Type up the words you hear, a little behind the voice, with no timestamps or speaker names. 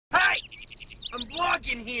I'm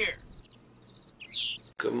vlogging here.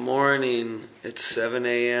 Good morning. It's 7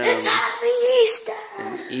 a.m. It's Happy Easter.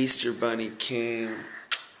 And Easter Bunny came.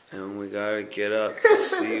 And we gotta get up to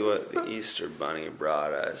see what the Easter Bunny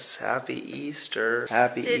brought us. Happy Easter.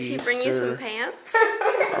 Happy Easter. Did he bring you some pants?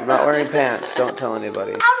 I'm not wearing pants. Don't tell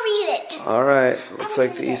anybody. I'll read it. Alright. Looks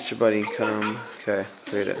like the Easter Bunny come. Okay,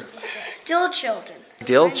 read it. Dear children.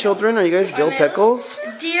 Dill children? Are you guys dill pickles?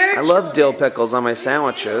 Dear I love dill pickles on my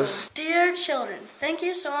sandwiches. Dear children, thank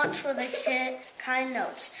you so much for the kind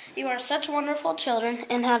notes. You are such wonderful children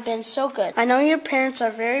and have been so good. I know your parents are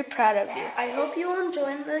very proud of you. I hope you will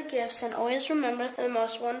enjoy the gifts and always remember the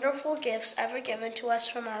most wonderful gifts ever given to us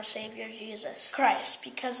from our Savior Jesus Christ.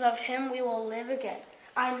 Because of him we will live again.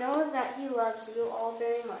 I know that he loves you all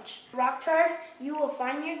very much. Shaytards, you will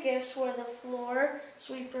find your gifts where the floor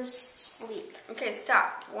sweepers sleep. Okay,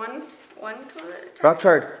 stop. One closet.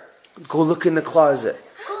 Shaytards, go look in the closet.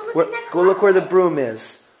 Go look where the broom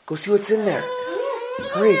is. Go see what's in there.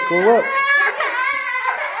 Hurry, go look.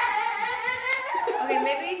 Okay,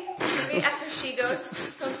 maybe after she goes,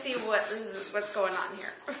 go see what's going on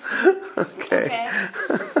here. Okay.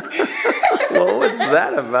 What was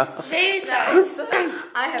that about? Baby times.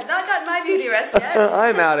 I have not gotten my beauty rest yet.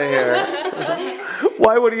 I'm out of here.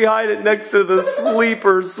 Why would he hide it next to the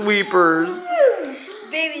sleeper sweepers?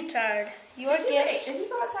 Baby Tard, your gifts. Did he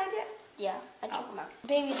go outside yet? Yeah, I took them out.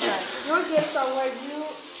 Baby Tard, your gifts are where you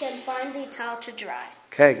can find the towel to dry.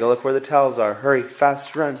 Okay, go look where the towels are. Hurry,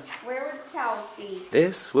 fast, run. Where would the towels be?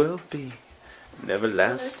 This will be an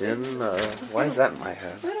everlasting love. Why is that in my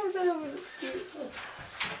head? I don't know. It's cute.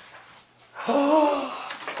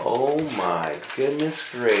 Oh my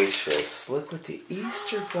goodness gracious. Look what the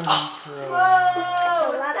Easter Bunny brought.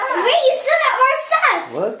 Whoa! Wait, you still got more stuff.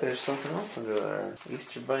 Look, there's something else under there.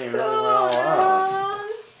 Easter Bunny really went all out.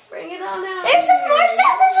 Bring it on out. There's some more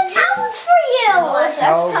stuff. There's a towels for you.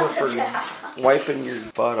 Towels are for wiping your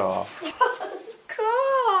butt off.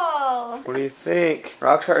 Cool. What do you think?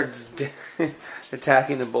 Shaytards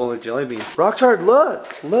attacking the bowl of jelly beans. Shaytards,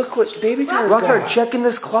 look! Look what Baby Tard got. Shaytards, check in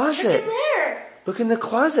this closet. Look in there. Look in the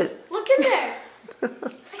closet. Look in there. Is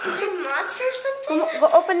there a monster or something? Go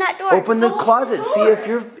open that door. Open the closet. See if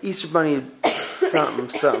your Easter Bunny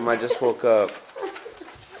something. I just woke up.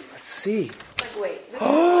 Let's see. Like, wait.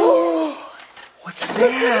 Oh, what's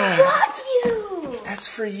that? Brought you. That's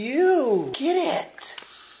for you. Get it.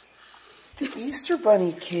 The Easter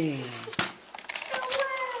Bunny came. No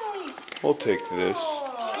way. We'll take this.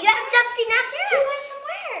 You have something out there? There's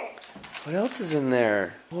somewhere. What else is in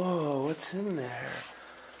there? Whoa, what's in there?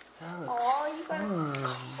 That looks You got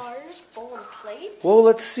cars, bowl, and plate. Whoa,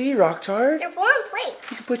 let's see, Shaytards. They're warm plate.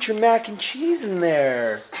 You can put your mac and cheese in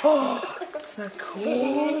there. Oh, isn't that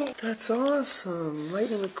cool? That's awesome.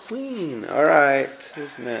 Lightning McQueen. All right,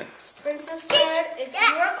 who's next? Princess Tard, if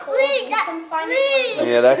you are cold, you can find a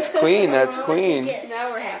blanket. Yeah, that's Queen. That's Queen.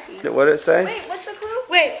 Now we're happy. What did it say? Wait, what's the clue?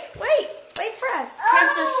 Wait, Wait for us.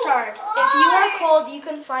 Princess Tard, if you are cold, you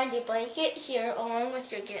can find a blanket here along with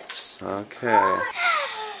your gifts. Okay.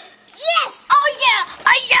 Yes! Oh yeah!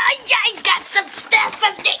 I got some stuff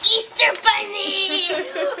from the Easter Bunny! I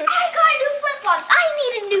got new flip-flops! I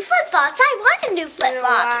need a new flip-flops! I want a new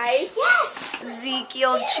flip-flops! Why? Yes!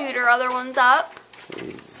 Ezekiel chewed her other ones up.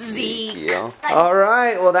 Ezekiel. All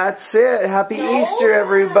right, well that's it. Happy Easter,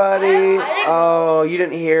 everybody. Oh, you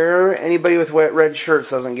didn't hear? Anybody with red shirts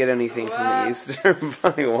doesn't get anything from the Easter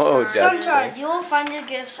Bunny. Whoa, Shaytards, Dad. you will find your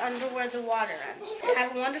gifts under where the water ends.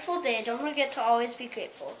 Have a wonderful day. Don't forget to always be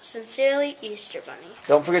grateful. Sincerely, Easter Bunny.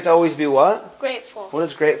 Don't forget to always be what? Grateful. What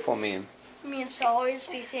does grateful mean? It means to always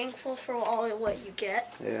be thankful for all what you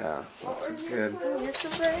get. Yeah, that's good.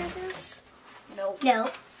 No. No.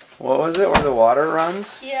 What was it? Where the water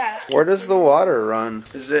runs? Yeah. Where does the water run?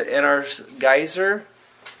 Is it in our geyser?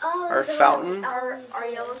 Oh, Our fountain? Our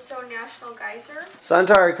Yellowstone National Geyser.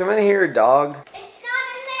 Shaytards, come in here, dog. It's not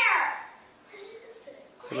in there!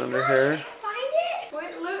 Is it under here? Find it!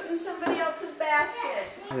 Quit looting somebody else's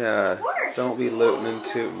basket. Yeah, course. don't be looting and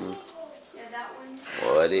tooting. Yeah, that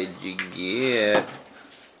one. What did you get?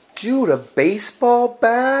 Dude, a baseball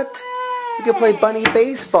bat? You can play bunny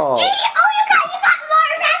baseball. Hey, oh, you got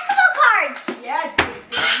more basketball cards! Yeah,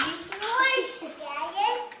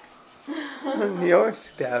 Yours,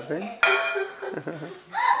 Davin. I got a flute!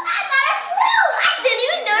 I didn't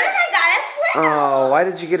even notice I got a flute! Oh, why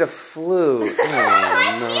did you get a flute? Oh,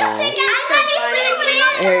 no.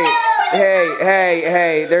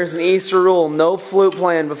 Hey, there's an Easter rule. No flute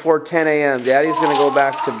playing before 10 a.m. Daddy's going to go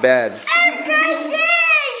back to bed.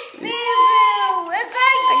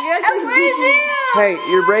 Hey,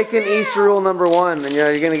 you're breaking Easter rule number 1, and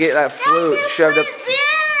you're going to get that flute shoved up.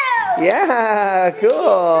 Yeah,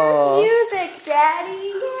 cool. Music,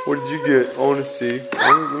 Daddy. What did you get? I want to see.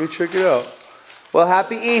 Let me check it out. Well,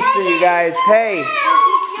 happy Easter, you guys. Hey,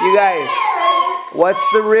 you guys,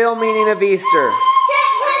 what's the real meaning of Easter?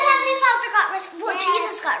 Well,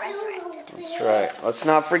 Jesus got resurrected. That's right. Let's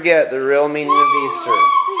not forget the real meaning of Easter.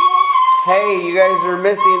 Hey, you guys are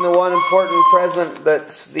missing the one important present that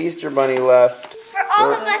the Easter Bunny left. For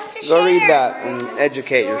all of us to share. Go read that and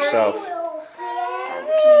educate yourself.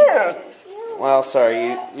 Well,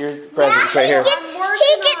 sorry, your present's right here. He gets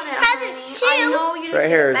presents too. I know you It's right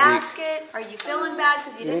here, Zeke. basket. Are you feeling bad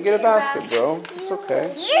because you didn't get a your basket, bro. It's okay.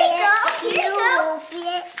 Here you go. Here you go.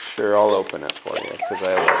 Sure, I'll open it for you because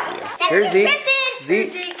I love you. Here, Zeke.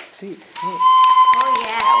 Zeke. Oh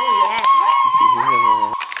yeah.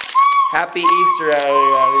 Oh Happy Easter,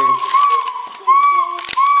 everybody.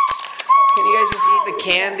 Can you guys just eat the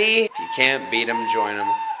candy? If you can't beat them, join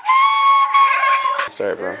them.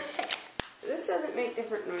 Sorry, bro. yeah. This doesn't make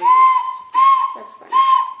different noises. That's funny.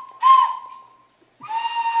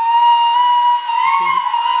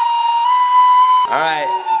 Alright,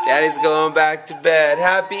 Daddy's going back to bed.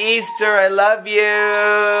 Happy Easter, I love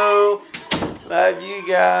you. Love you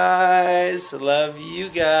guys. Love you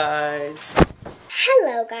guys.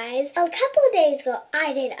 Hello guys, a couple of days ago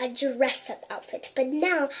I did a dress-up outfit, but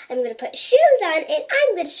now I'm going to put shoes on and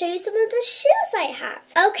I'm going to show you some of the shoes I have.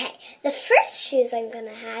 Okay, the first shoes I'm going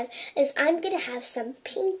to have is I'm going to have some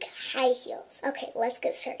pink high heels. Okay, let's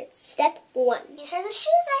get started. Step 1. These are the shoes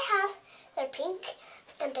I have. They're pink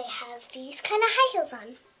and they have these kind of high heels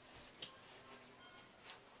on.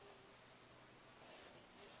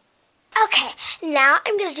 Okay, now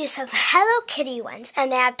I'm going to do some Hello Kitty ones,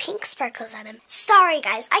 and they have pink sparkles on them. Sorry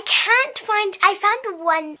guys, I found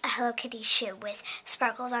one Hello Kitty shoe with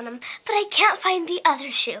sparkles on them, but I can't find the other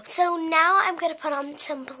shoe. So now I'm going to put on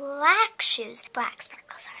some black shoes, black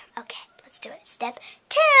sparkles on them. Okay, let's do it. Step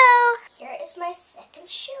 2. Here is my second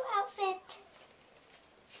shoe outfit.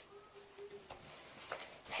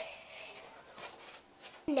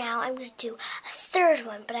 Now I'm going to do a third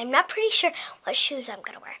one, but I'm not pretty sure what shoes I'm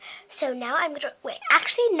going to wear. So now I'm going to,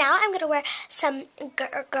 now I'm going to wear some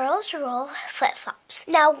Girls Rule flip-flops.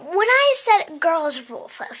 Now, when I said Girls Rule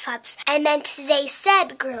flip-flops, I meant they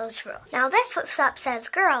said Girls Rule. Now, this flip-flop says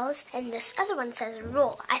girls, and this other one says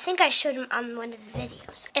rule. I think I showed them on one of the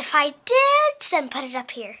videos. If I did, then put it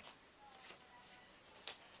up here.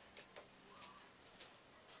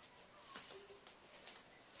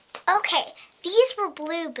 Okay, these were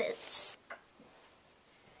blue boots.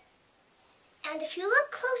 And if you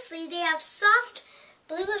look closely, they have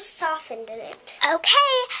blue softened in it.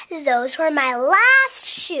 Okay, those were my last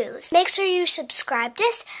shoes. Make sure you subscribe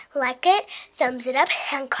this, like it, thumbs it up,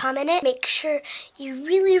 and comment it. Make sure you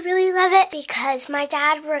really, really love it because my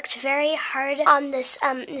dad worked very hard on this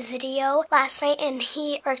video last night and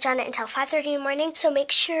he worked on it until 5:30 in the morning. So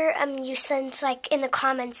make sure you send in the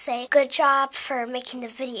comments, say good job for making the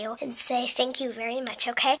video and say thank you very much,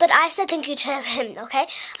 okay? But I said thank you to him, okay?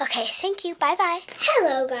 Okay, thank you. Bye-bye.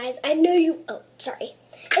 Hello, guys. I know you... Oh, sorry.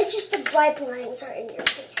 It's just the bright lines are in your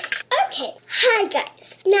face. Okay, hi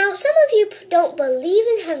guys. Now, some of you don't believe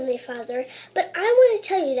in Heavenly Father, but I want to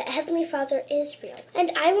tell you that Heavenly Father is real.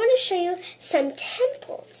 And I want to show you some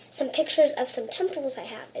temples, some pictures of some temples I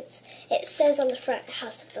have. It says on the front,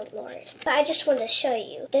 House of the Lord. But I just want to show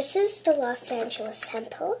you. This is the Los Angeles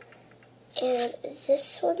Temple, and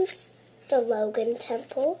this one's the Logan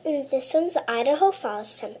Temple, and this one's the Idaho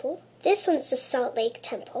Falls Temple. This one's the Salt Lake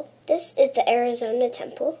Temple. This is the Arizona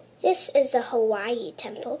Temple. This is the Hawaii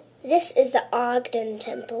Temple. This is the Ogden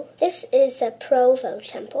Temple. This is the Provo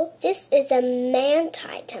Temple. This is the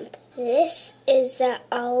Manti Temple. This is the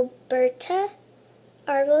Arborta.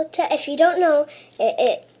 If you don't know,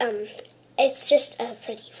 it's just a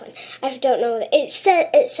pretty one. I don't know. It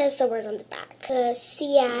says the word on the back. The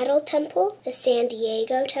Seattle Temple, the San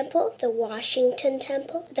Diego Temple, the Washington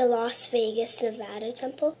Temple, the Las Vegas, Nevada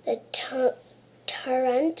Temple, the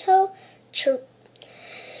Toronto,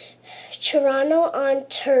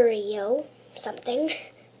 Ontario, something.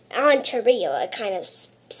 Ontario, it kind of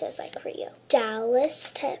says like Rio. Dallas,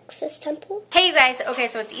 Texas Temple. Hey you guys, okay,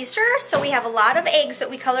 so it's Easter, so we have a lot of eggs that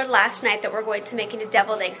we colored last night that we're going to make into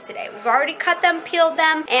deviled eggs today. We've already cut them, peeled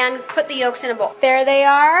them, and put the yolks in a bowl. There they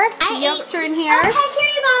are. The yolks are in here. Okay, here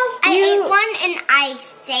you go. I ate one and I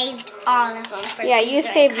saved all of them for Yeah, you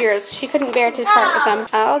saved yours. She couldn't bear to part with them.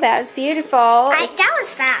 Oh, that's beautiful. That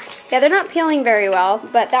was fast. Yeah, they're not peeling very well,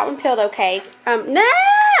 but that one peeled okay. No!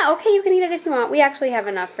 Okay, you can eat it if you want. We actually have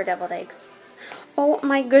enough for deviled eggs. Oh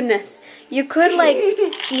my goodness. You could like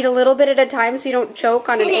eat a little bit at a time so you don't choke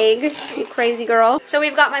on an egg, you crazy girl. So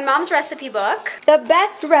we've got my mom's recipe book. The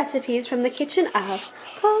best recipes from the kitchen of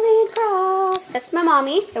Colleen Crofts. That's my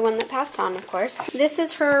mommy, the one that passed on, of course. This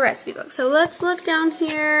is her recipe book. So let's look down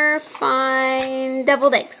here, find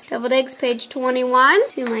deviled eggs. Deviled eggs, page 21.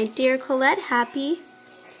 To my dear Colette, happy,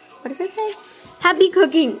 what does it say? Happy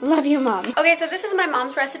cooking. Love you, Mom. Okay, so this is my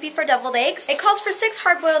mom's recipe for deviled eggs. It calls for 6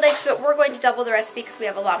 hard-boiled eggs, but we're going to double the recipe because we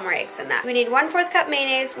have a lot more eggs than that. We need 1/4 cup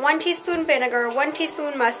mayonnaise, 1 teaspoon vinegar, 1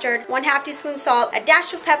 teaspoon mustard, 1/2 teaspoon salt, a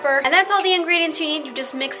dash of pepper, and that's all the ingredients you need. You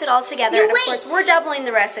just mix it all together. And of course, we're doubling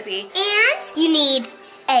the recipe. And you need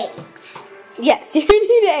eggs. Yes, you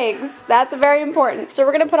need eggs. That's very important. So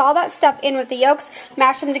we're going to put all that stuff in with the yolks,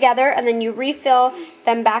 mash them together, and then you refill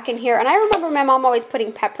them back in here. And I remember my mom always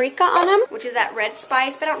putting paprika on them, which is that red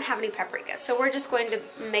spice, but I don't have any paprika. So we're just going to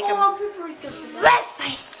make them. Red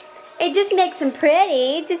spice. It just makes them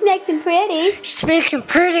pretty. It just makes them pretty. Just makes them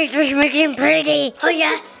pretty. Just makes them pretty. Oh,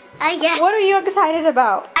 yeah. Yeah. What are you excited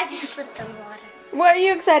about? I just slipped on water. What are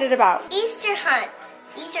you excited about? Easter hunt.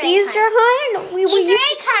 Easter hunt? Easter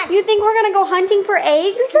egg hunt. You think we're going to go hunting for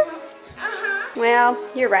eggs? Uh-huh. Well,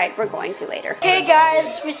 you're right. We're going to later. Okay,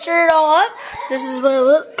 guys, we stirred it all up. This is what it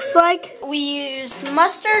looks like. We used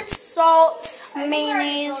mustard, salt,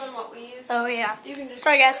 mayonnaise. Oh, yeah.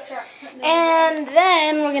 Sorry, guys. And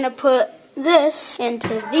then we're going to put this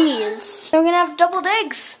into these. We're going to have doubled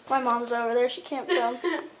eggs. My mom's over there. She can't film.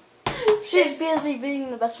 She's busy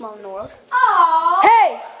being the best mom in the world. Aww.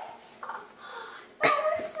 Hey!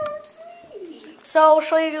 So I'll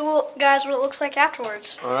show you guys what it looks like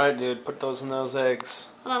afterwards. Alright, dude, put those in those eggs.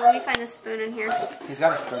 Hold on, let me find a spoon in here. He's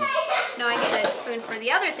got a spoon. No, I need a spoon for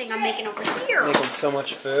the other thing I'm making over here. Making so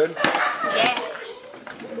much food. Yeah.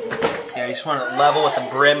 Yeah, you just want it level with the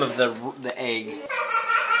brim of the egg.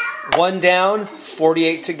 1 down,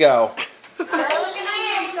 48 to go.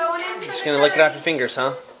 Just gonna lick it off your fingers,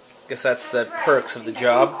 huh? Guess that's the perks of the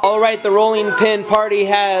job. Alright, the rolling pin party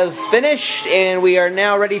has finished, and we are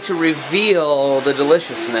now ready to reveal the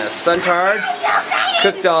deliciousness. Shaytards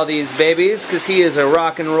cooked all these babies because he is a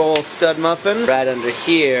rock and roll stud muffin. Right under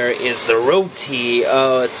here is the roti.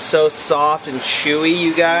 Oh, it's so soft and chewy,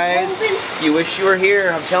 you guys. You wish you were here,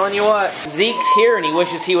 I'm telling you what. Zeke's here and he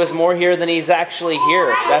wishes he was more here than he's actually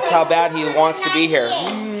here. That's how bad he wants to be here.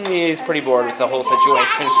 He's pretty bored with the whole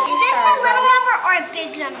situation. Is this a little number or a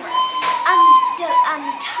big number?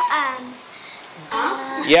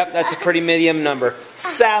 Yep, that's a pretty medium number.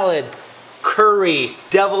 Salad, curry,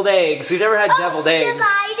 deviled eggs. We've never had deviled eggs.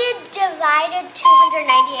 Divided 298.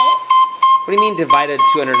 What do you mean divided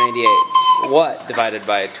 298? What divided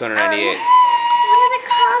by 298? What is it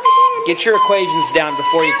called again? Get your equations down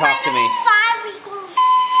before you talk to me. 5 equals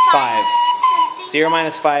 5. something. 0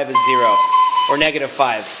 minus 5 is 0. Or negative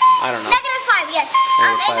 5. I don't know. Negative 5, yes.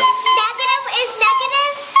 Negative 5. Is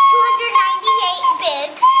negative 298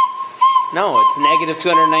 big? No, it's negative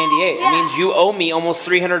 298. It means you owe me almost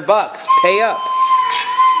 $300. Pay up.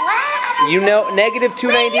 What? You know, negative 298.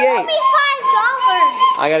 Wait, you owe me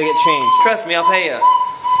 $5. I gotta get change. Trust me, I'll pay you.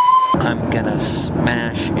 I'm gonna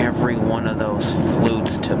smash every one of those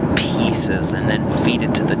flutes to pieces and then feed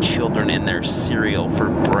it to the children in their cereal for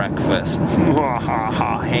breakfast.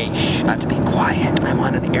 Hey, shh, I have to be quiet. I'm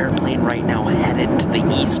on an airplane right now headed to the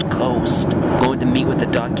East Coast. Going to meet with the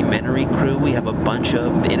documentary crew. We have a bunch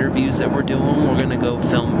of interviews that we're doing. We're gonna go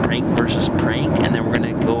film Prank versus Prank, and then we're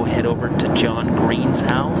gonna go head over to John Green's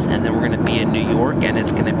house, and then we're gonna be in New York, and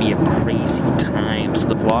it's gonna be a crazy time. So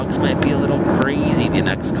the vlogs might be a little crazy the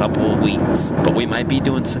next couple of weeks, but we might be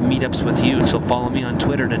doing some meetups with you, so follow me on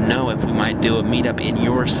Twitter to know if we might do a meetup in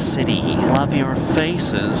your city. Love your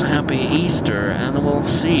faces, happy Easter, and we'll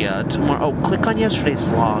see ya tomorrow. Oh, click on yesterday's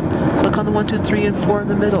vlog. Click on the 1, 2, 3, and 4 in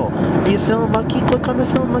the middle. Are you feeling lucky? Click on the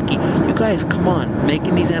feeling lucky. You guys, come on.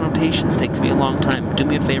 Making these annotations takes me a long time. Do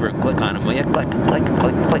me a favor and click on them, will you? Click, click,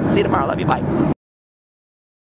 click, click. See you tomorrow. Love you. Bye.